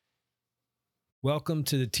Welcome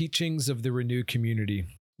to the teachings of the Renew community.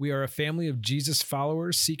 We are a family of Jesus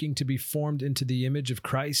followers seeking to be formed into the image of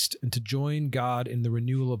Christ and to join God in the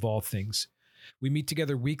renewal of all things. We meet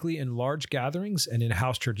together weekly in large gatherings and in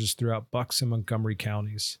house churches throughout Bucks and Montgomery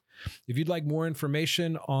counties. If you'd like more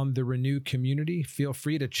information on the Renew community, feel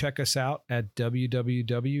free to check us out at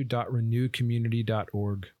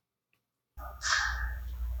www.renewcommunity.org.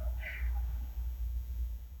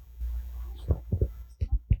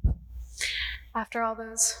 After all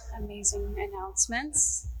those amazing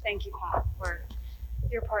announcements, thank you, Pat, for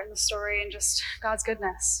your part in the story and just God's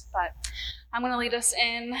goodness. But I'm going to lead us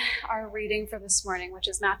in our reading for this morning, which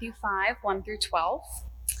is Matthew 5, 1 through 12,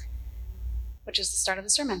 which is the start of the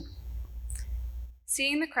sermon.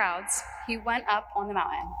 Seeing the crowds, he went up on the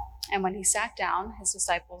mountain, and when he sat down, his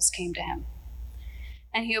disciples came to him.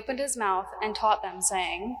 And he opened his mouth and taught them,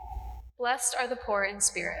 saying, "Blessed are the poor in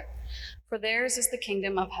spirit, for theirs is the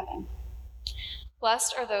kingdom of heaven.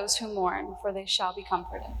 Blessed are those who mourn, for they shall be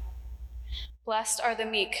comforted. Blessed are the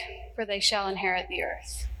meek, for they shall inherit the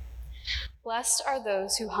earth. Blessed are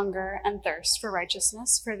those who hunger and thirst for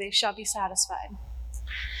righteousness, for they shall be satisfied.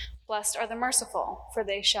 Blessed are the merciful, for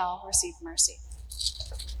they shall receive mercy.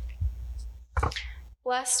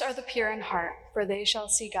 Blessed are the pure in heart, for they shall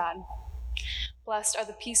see God. Blessed are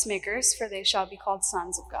the peacemakers, for they shall be called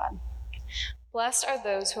sons of God. Blessed are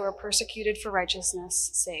those who are persecuted for righteousness'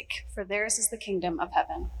 sake, for theirs is the kingdom of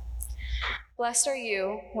heaven. Blessed are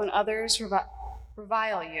you when others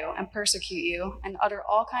revile you and persecute you and utter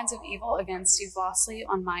all kinds of evil against you falsely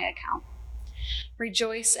on my account.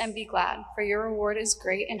 Rejoice and be glad, for your reward is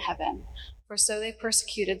great in heaven, for so they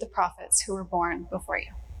persecuted the prophets who were born before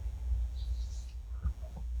you."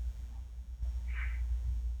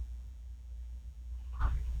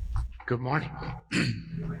 Good morning.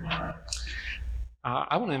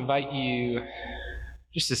 I want to invite you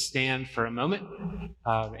just to stand for a moment.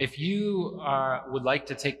 If you would like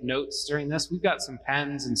to take notes during this, we've got some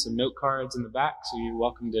pens and some note cards in the back, so you're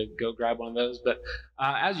welcome to go grab one of those. But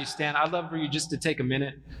as you stand, I'd love for you just to take a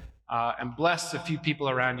minute and bless a few people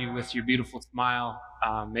around you with your beautiful smile,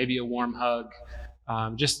 maybe a warm hug.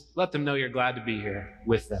 Just let them know you're glad to be here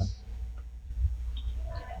with them.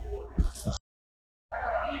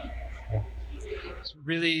 It's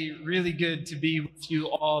really, really good to be with you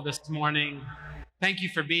all this morning. Thank you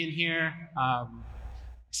for being here. I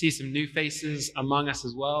see some new faces among us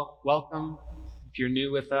as well. Welcome. If you're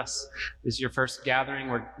new with us, this is your first gathering.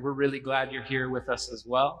 We're really glad you're here with us as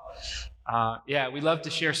well. We love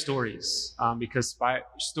to share stories because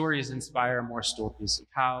stories inspire more stories of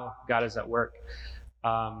how God is at work.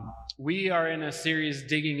 We are in a series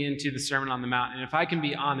digging into the Sermon on the Mount, and if I can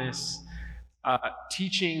be honest,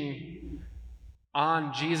 teaching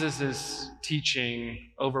on Jesus'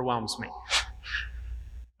 teaching overwhelms me.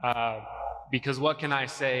 Because what can I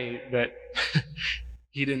say that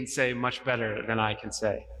he didn't say much better than I can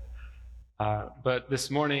say? But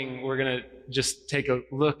this morning, we're going to just take a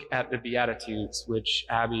look at the Beatitudes, which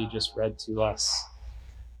Abby just read to us.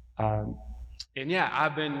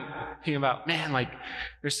 I've been thinking about,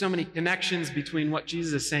 there's so many connections between what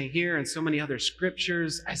Jesus is saying here and so many other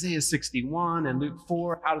scriptures. Isaiah 61 and Luke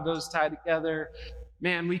 4, how do those tie together?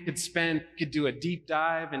 Man, we could do a deep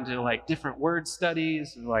dive into different word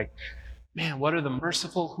studies and what are the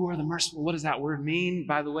merciful? Who are the merciful? What does that word mean?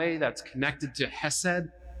 By the way, that's connected to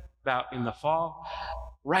Hesed about in the fall.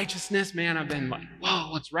 Righteousness, man, I've been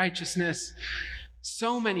whoa, what's righteousness?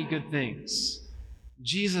 So many good things.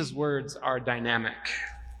 Jesus' words are dynamic,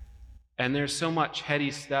 and there's so much heady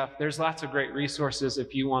stuff. There's lots of great resources.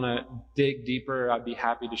 If you want to dig deeper, I'd be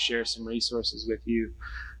happy to share some resources with you.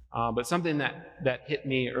 But something that hit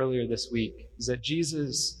me earlier this week is that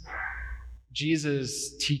Jesus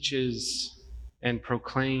teaches and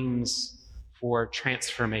proclaims for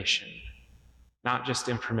transformation, not just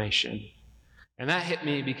information. And that hit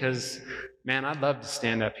me because, man, I'd love to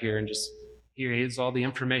stand up here and just here's all the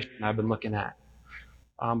information I've been looking at.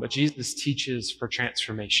 But Jesus teaches for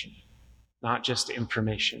transformation, not just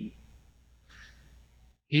information.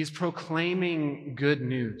 He's proclaiming good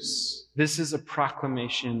news. This is a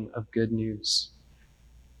proclamation of good news.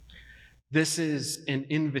 This is an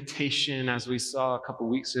invitation, as we saw a couple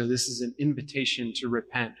weeks ago, this is an invitation to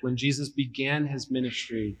repent. When Jesus began his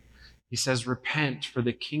ministry, he says, "Repent, for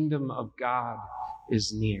the kingdom of God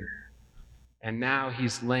is near." And now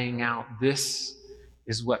he's laying out, this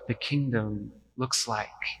is what the kingdom looks like.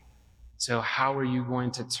 So how are you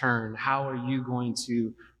going to turn? How are you going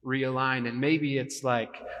to realign? And maybe it's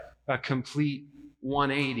like a complete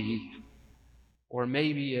 180, or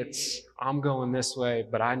maybe it's, I'm going this way,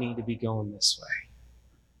 but I need to be going this way.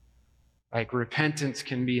 Like repentance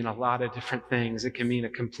can mean a lot of different things. It can mean a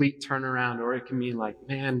complete turnaround, or it can mean like,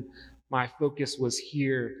 man, my focus was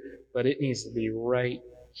here, but it needs to be right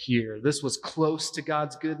here. This was close to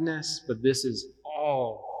God's goodness, but this is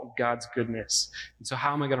all of God's goodness. And so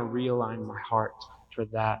how am I going to realign my heart for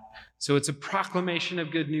that? So it's a proclamation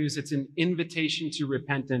of good news. It's an invitation to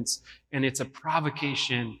repentance, and it's a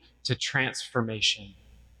provocation to transformation.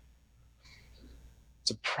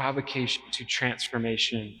 It's a provocation to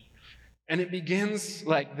transformation. And it begins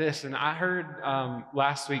like this. And I heard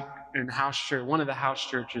last week in one of the house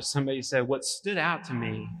churches, somebody said, what stood out to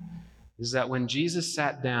me is that when Jesus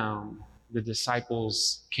sat down, the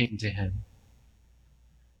disciples came to him.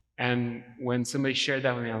 And when somebody shared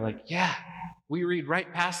that with me, I'm like, yeah, we read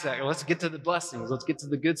right past that. Let's get to the blessings. Let's get to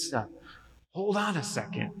the good stuff. Hold on a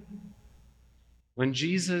second. When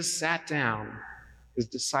Jesus sat down, his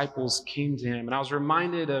disciples came to him. And I was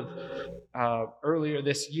reminded of earlier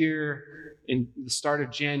this year, in the start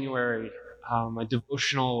of January, my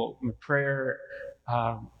devotional, my prayer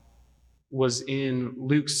was in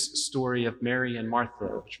Luke's story of Mary and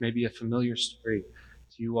Martha, which may be a familiar story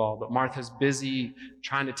to you all. But Martha's busy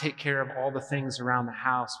trying to take care of all the things around the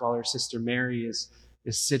house while her sister Mary is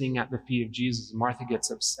sitting at the feet of Jesus. And Martha gets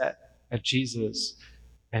upset at Jesus.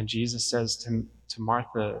 And Jesus says to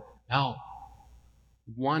Martha, no,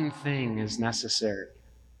 one thing is necessary,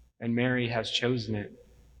 and Mary has chosen it.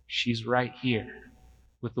 She's right here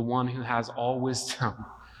with the one who has all wisdom,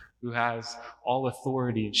 who has all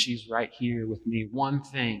authority, and she's right here with me. One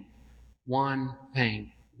thing.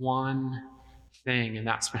 And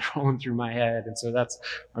that's been rolling through my head. And so that's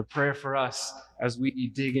my prayer for us as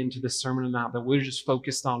we dig into the Sermon on the Mount, that we're just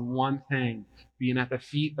focused on one thing, being at the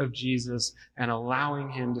feet of Jesus and allowing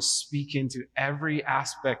him to speak into every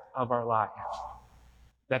aspect of our life,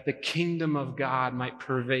 that the kingdom of God might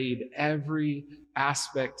pervade every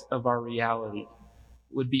aspect of our reality,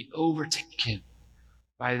 would be overtaken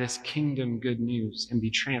by this kingdom good news and be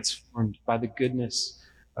transformed by the goodness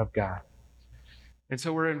of God. And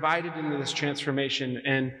so we're invited into this transformation.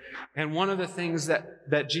 And one of the things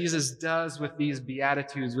that Jesus does with these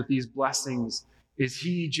beatitudes, with these blessings, is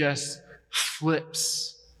he just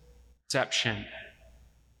flips perception.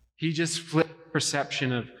 He just flips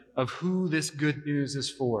perception of who this good news is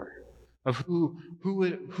for, of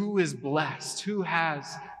who is blessed, who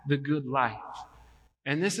has the good life.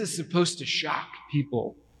 And this is supposed to shock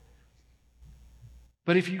people.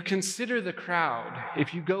 But if you consider the crowd,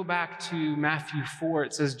 if you go back to Matthew 4,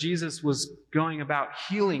 it says Jesus was going about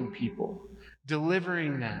healing people,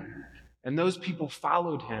 delivering them, and those people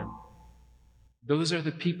followed him. Those are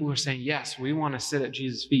the people who are saying, yes, we want to sit at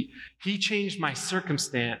Jesus' feet. He changed my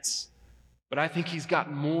circumstance, but I think he's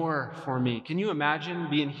got more for me. Can you imagine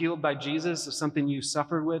being healed by Jesus of something you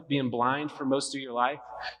suffered with, being blind for most of your life,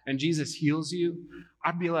 and Jesus heals you?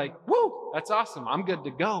 I'd be like, woo, that's awesome. I'm good to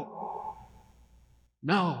go.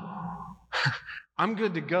 No, I'm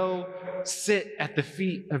good to go sit at the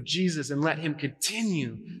feet of Jesus and let him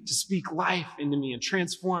continue to speak life into me and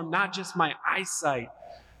transform not just my eyesight,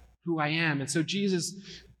 who I am. And so Jesus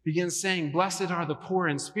begins saying, blessed are the poor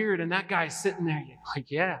in spirit. And that guy's sitting there like,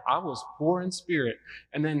 yeah, I was poor in spirit.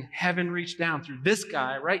 And then heaven reached down through this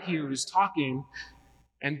guy right here who's talking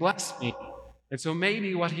and blessed me. And so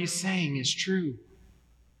maybe what he's saying is true.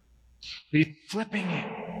 He's flipping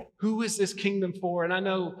it. Who is this kingdom for? And I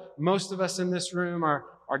know most of us in this room are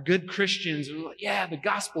good Christians. We're like, yeah, the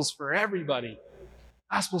gospel's for everybody.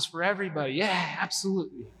 Gospel's for everybody. Yeah,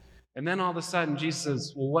 absolutely. And then all of a sudden, Jesus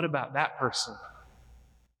says, well, what about that person?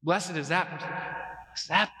 Blessed is that person. Is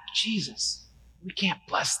that Jesus? We can't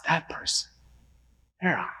bless that person.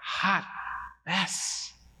 They're a hot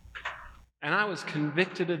mess. And I was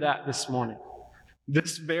convicted of that this morning.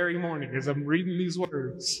 This very morning, as I'm reading these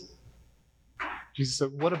words. Jesus said,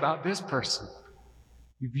 what about this person?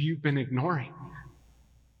 You've been ignoring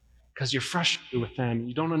because you're frustrated with them.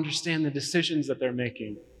 You don't understand the decisions that they're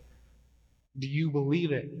making. Do you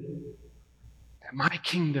believe it? That my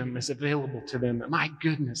kingdom is available to them, that my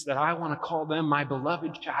goodness, that I want to call them my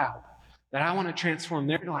beloved child, that I want to transform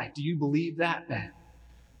their life. Do you believe that then?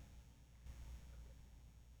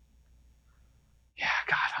 Yeah,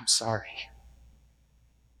 God, I'm sorry.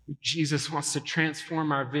 Jesus wants to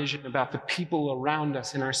transform our vision about the people around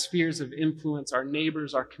us in our spheres of influence, our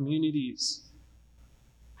neighbors, our communities,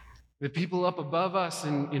 the people up above us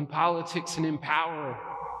in politics and in power.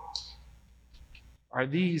 Are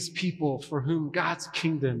these people for whom God's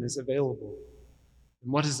kingdom is available?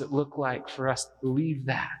 And what does it look like for us to believe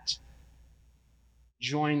that?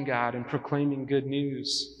 Join God in proclaiming good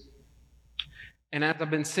news. And as I've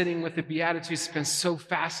been sitting with the Beatitudes, it's been so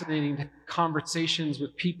fascinating to have conversations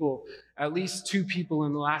with people at least 2 people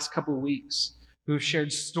in the last couple of weeks who have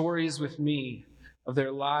shared stories with me of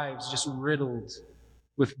their lives just riddled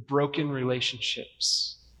with broken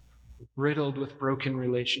relationships. Riddled with broken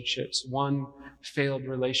relationships. One failed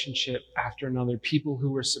relationship after another. People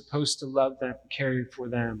who were supposed to love them, caring for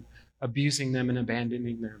them, abusing them and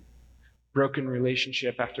abandoning them. Broken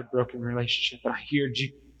relationship after broken relationship. And I hear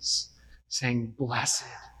Jesus saying, blessed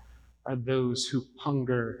are those who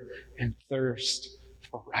hunger and thirst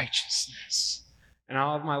for righteousness. And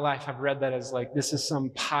all of my life, I've read that as like, this is some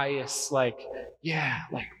pious, like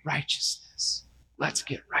righteousness. Let's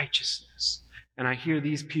get righteousness. And I hear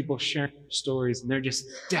these people sharing stories, and they're just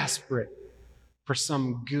desperate for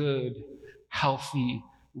some good, healthy,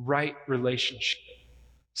 right relationship.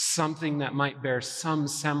 Something that might bear some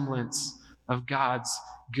semblance of God's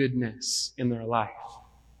goodness in their life.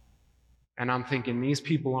 And I'm thinking, these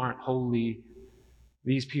people aren't holy,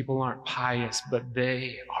 these people aren't pious, but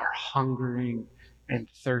they are hungering and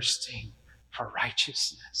thirsting for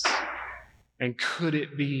righteousness. And could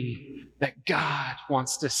it be that God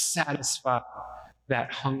wants to satisfy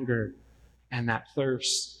that hunger and that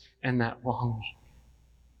thirst and that longing?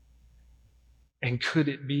 And could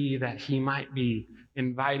it be that he might be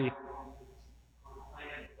inviting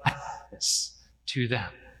us to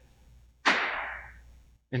them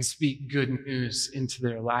and speak good news into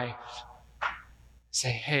their life?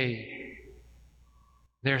 Say, hey,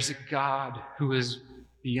 there's a God who is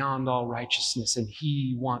beyond all righteousness, and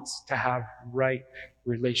he wants to have right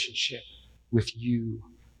relationship with you,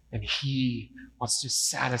 and he wants to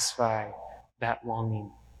satisfy that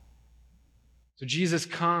longing. So Jesus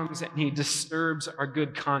comes and he disturbs our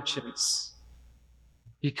good conscience.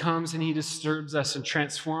 He comes and he disturbs us and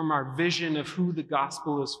transforms our vision of who the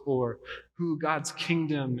gospel is for, who God's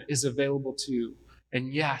kingdom is available to.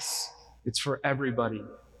 And yes, it's for everybody.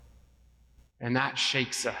 And that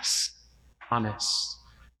shakes us, honest.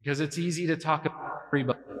 Because it's easy to talk about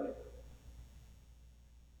everybody.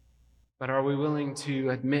 But are we willing to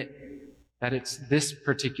admit that it's this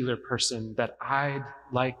particular person that I'd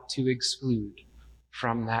like to exclude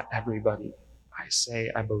from that everybody? I say,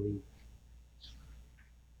 I believe.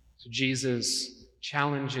 So Jesus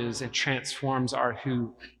challenges and transforms our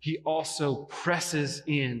who. He also presses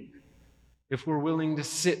in. If we're willing to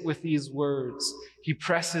sit with these words, he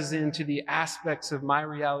presses into the aspects of my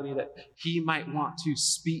reality that he might want to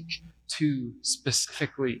speak to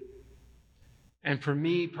specifically. And for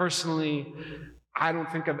me personally, I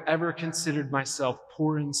don't think I've ever considered myself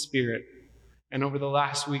poor in spirit. And over the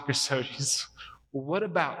last week or so, she's, well, what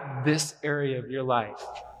about this area of your life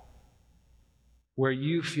where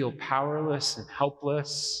you feel powerless and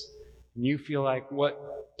helpless, and you feel like,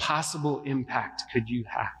 what possible impact could you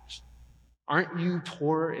have? Aren't you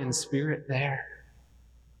poor in spirit there?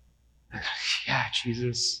 Yeah,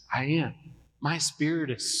 Jesus, I am. My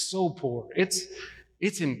spirit is so poor. It's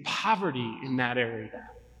in poverty in that area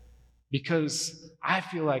because I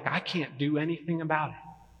feel like I can't do anything about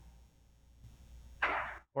it.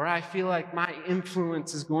 Or I feel like my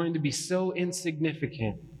influence is going to be so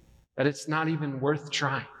insignificant that it's not even worth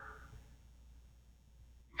trying.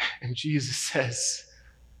 And Jesus says,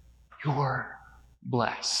 you're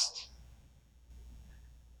blessed.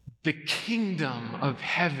 The kingdom of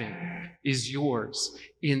heaven is yours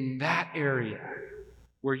in that area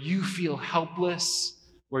where you feel helpless,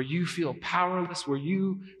 where you feel powerless, where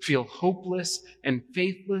you feel hopeless and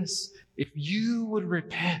faithless. If you would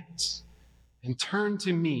repent and turn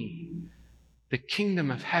to me, the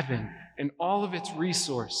kingdom of heaven and all of its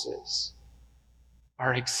resources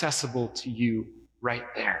are accessible to you right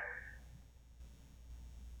there.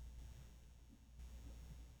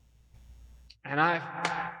 And I've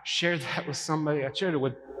shared that with somebody. I shared it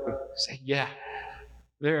with say, yeah,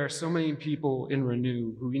 there are so many people in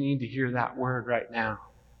Renew who need to hear that word right now.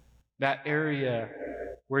 That area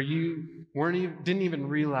where you didn't even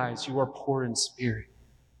realize you are poor in spirit.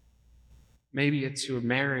 Maybe it's your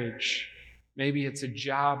marriage. Maybe it's a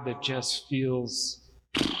job that just feels,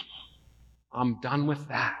 I'm done with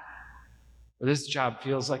that. Or this job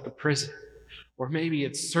feels like a prison. Or maybe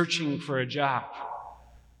it's searching for a job.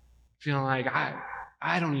 Feeling like,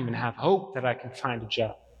 I don't even have hope that I can find a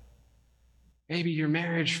job. Maybe your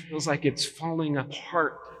marriage feels like it's falling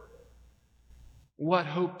apart. What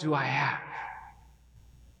hope do I have?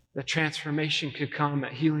 That transformation could come,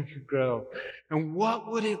 that healing could grow. And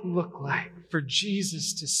what would it look like for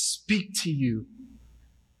Jesus to speak to you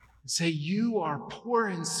and say, you are poor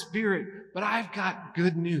in spirit, but I've got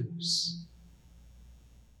good news.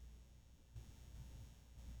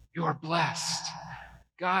 You are blessed.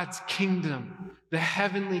 God's kingdom, the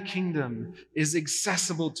heavenly kingdom, is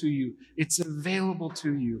accessible to you. It's available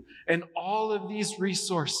to you. And all of these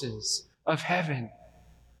resources of heaven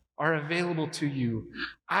are available to you.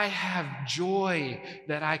 I have joy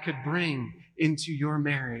that I could bring into your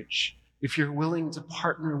marriage if you're willing to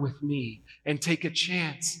partner with me and take a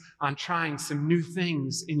chance on trying some new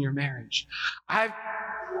things in your marriage. I've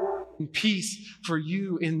peace for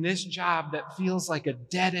you in this job that feels like a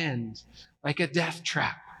dead end, like a death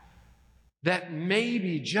trap. That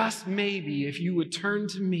maybe, just maybe, if you would turn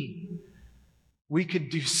to me, we could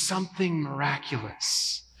do something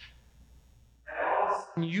miraculous.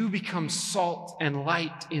 You become salt and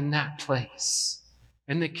light in that place,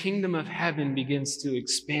 and the kingdom of heaven begins to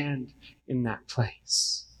expand in that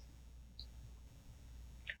place.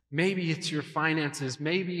 Maybe it's your finances.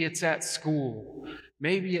 Maybe it's at school.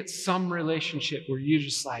 Maybe it's some relationship where you're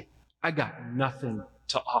just like, I got nothing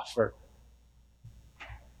to offer.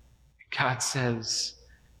 God says,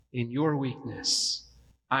 in your weakness,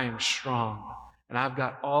 I am strong, and I've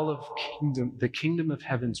got all of the kingdom of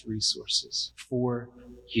heaven's resources for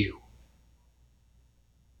you.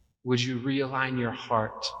 Would you realign your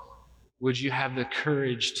heart? Would you have the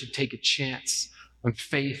courage to take a chance on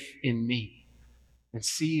faith in me and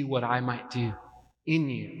see what I might do in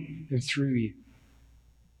you and through you?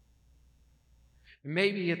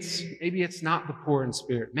 Maybe it's not the poor in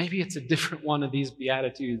spirit. Maybe it's a different one of these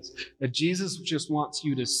Beatitudes that Jesus just wants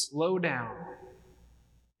you to slow down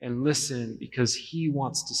and listen because he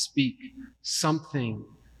wants to speak something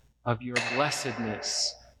of your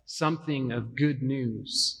blessedness, something of good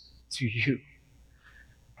news to you.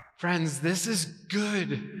 Friends, this is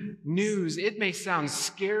good news. It may sound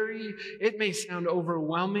scary, it may sound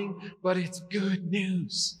overwhelming, but it's good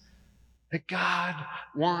news that God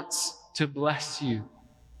wants to bless you.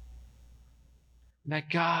 That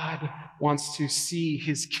God wants to see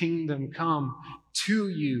his kingdom come to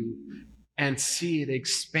you and see it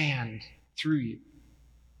expand through you.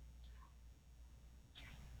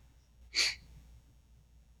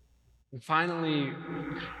 And finally,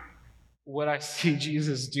 what I see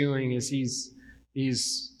Jesus doing is he's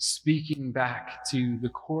speaking back to the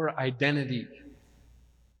core identity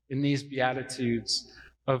in these Beatitudes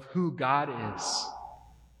of who God is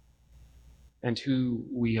and who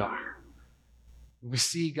we are. We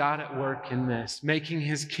see God at work in this, making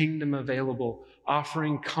his kingdom available,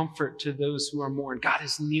 offering comfort to those who are mourning. God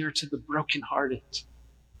is near to the brokenhearted.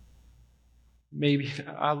 Maybe,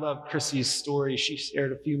 I love Chrissy's story she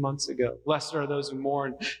shared a few months ago. Blessed are those who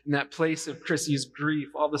mourn. In that place of Chrissy's grief,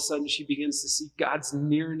 all of a sudden she begins to see God's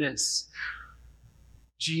nearness.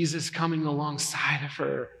 Jesus coming alongside of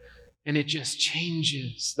her, and it just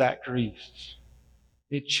changes that grief.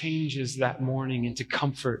 It changes that mourning into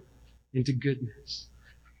comfort, into goodness.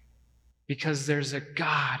 Because there's a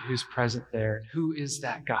God who's present there. Who is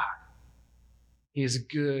that God? He is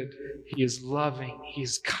good. He is loving. He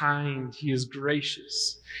is kind. He is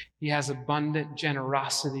gracious. He has abundant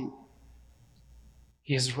generosity.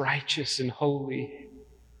 He is righteous and holy.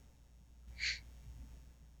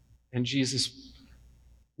 And Jesus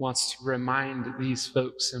wants to remind these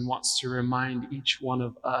folks and wants to remind each one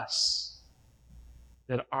of us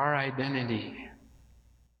that our identity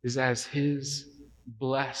is as his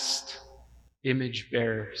blessed image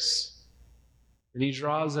bearers. And he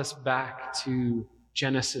draws us back to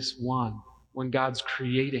Genesis 1, when God's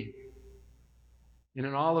creating. And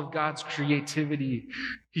in all of God's creativity,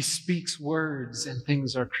 he speaks words and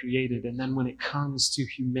things are created. And then when it comes to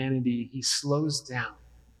humanity, he slows down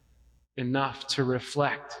enough to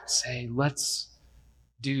reflect and say, let's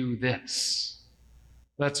do this.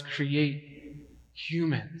 Let's create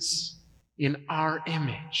humans in our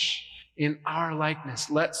image, in our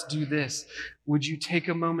likeness. Let's do this. Would you take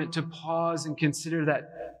a moment to pause and consider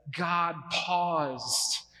that God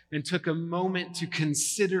paused and took a moment to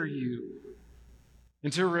consider you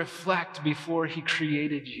and to reflect before he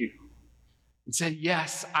created you and said,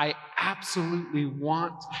 yes, I absolutely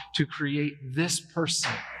want to create this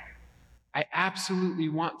person. I absolutely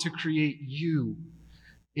want to create you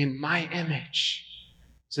in my image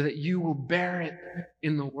so that you will bear it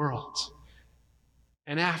in the world.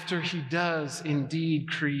 And after he does indeed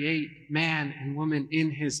create man and woman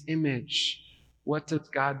in his image, what does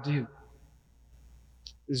God do?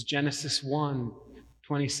 As Genesis 1,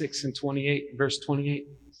 26 and 28, verse 28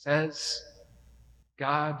 says,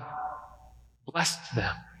 God blessed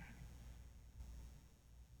them.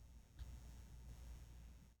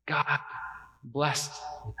 God blessed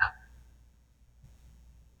them.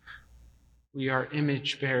 We are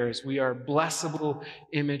image bearers. We are blessable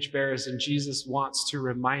image bearers. And Jesus wants to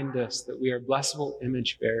remind us that we are blessable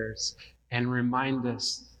image bearers and remind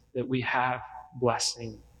us that we have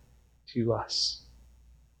blessing to us.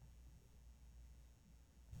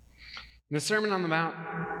 The Sermon on the Mount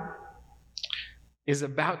is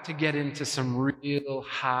about to get into some real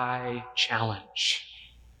high challenge.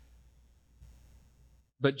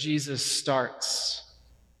 But Jesus starts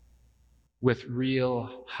with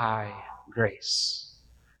real high grace.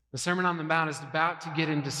 The Sermon on the Mount is about to get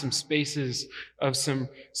into some spaces of some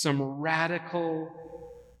radical,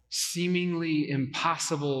 seemingly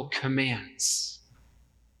impossible commands.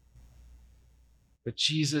 But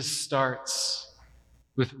Jesus starts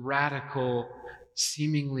with radical,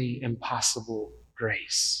 seemingly impossible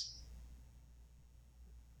grace,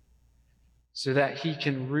 so that he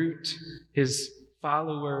can root his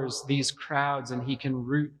followers, these crowds, and he can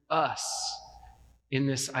root us in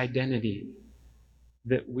this identity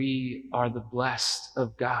that we are the blessed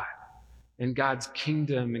of God and God's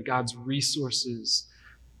kingdom and God's resources.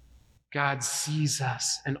 God sees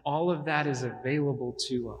us, and all of that is available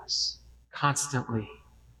to us constantly,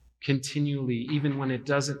 continually, even when it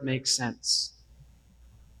doesn't make sense.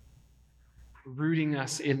 Rooting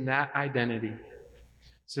us in that identity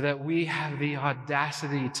so that we have the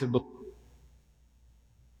audacity to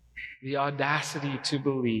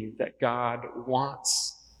believe that God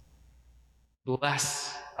wants to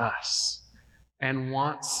bless us and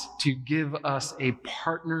wants to give us a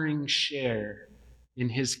partnering share in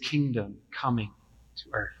his kingdom coming to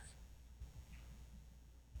earth.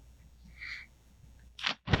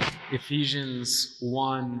 Ephesians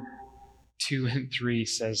 1, 2, and 3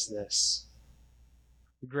 says this: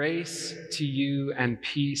 "Grace to you and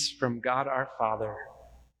peace from God our Father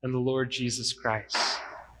and the Lord Jesus Christ.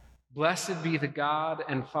 Blessed be the God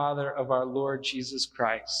and Father of our Lord Jesus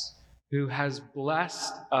Christ, who has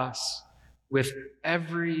blessed us with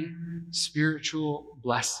every spiritual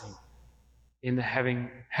blessing in the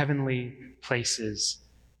heavenly places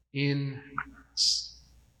in Christ."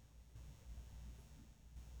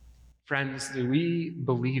 Friends, do we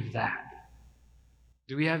believe that?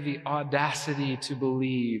 Do we have the audacity to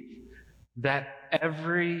believe that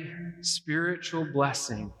every spiritual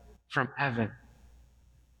blessing from heaven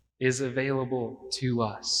is available to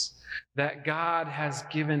us? That God has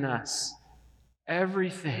given us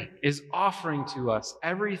everything, is offering to us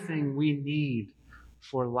everything we need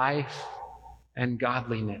for life and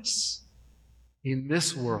godliness in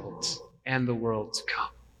this world and the world to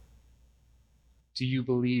come? Do you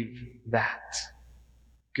believe that?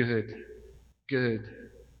 Good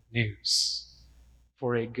news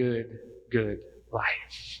for a good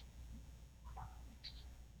life.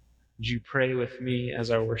 Would you pray with me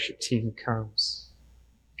as our worship team comes?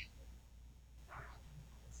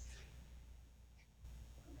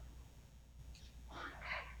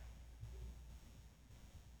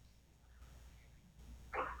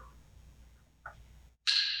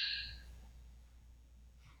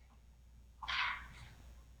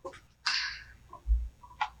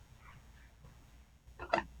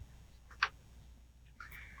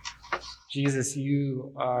 Jesus,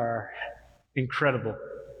 you are incredible.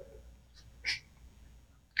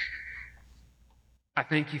 I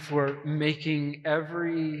thank you for making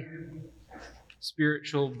every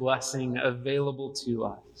spiritual blessing available to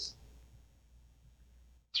us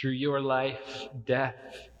through your life,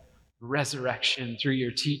 death, resurrection, through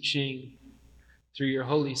your teaching, through your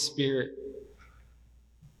Holy Spirit.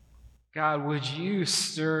 God, would you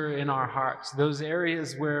stir in our hearts those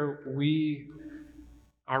areas where we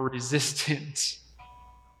are resistant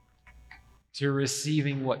to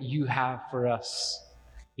receiving what you have for us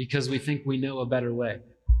because we think we know a better way,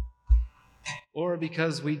 or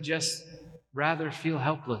because we just rather feel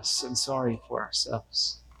helpless and sorry for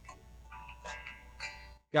ourselves.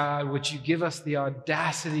 God, would you give us the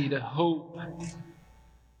audacity to hope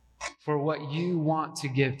for what you want to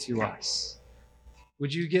give to us?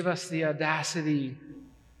 Would you give us the audacity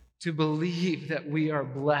to believe that we are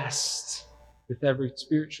blessed with every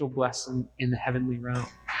spiritual blessing in the heavenly realm?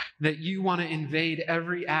 That you want to invade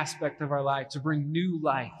every aspect of our life to bring new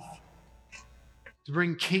life, to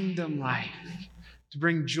bring kingdom life, to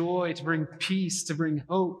bring joy, to bring peace, to bring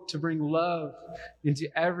hope, to bring love into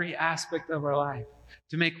every aspect of our life,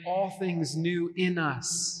 to make all things new in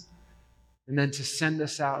us, and then to send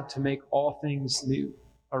us out to make all things new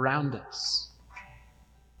around us.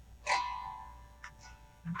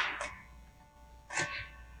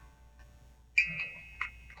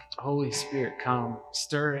 Holy Spirit, come,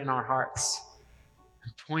 stir in our hearts,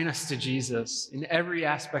 and point us to Jesus in every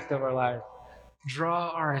aspect of our life. Draw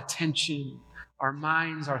our attention, our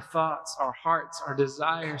minds, our thoughts, our hearts, our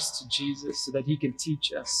desires to Jesus so that he can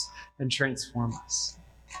teach us and transform us.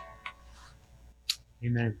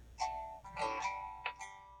 Amen.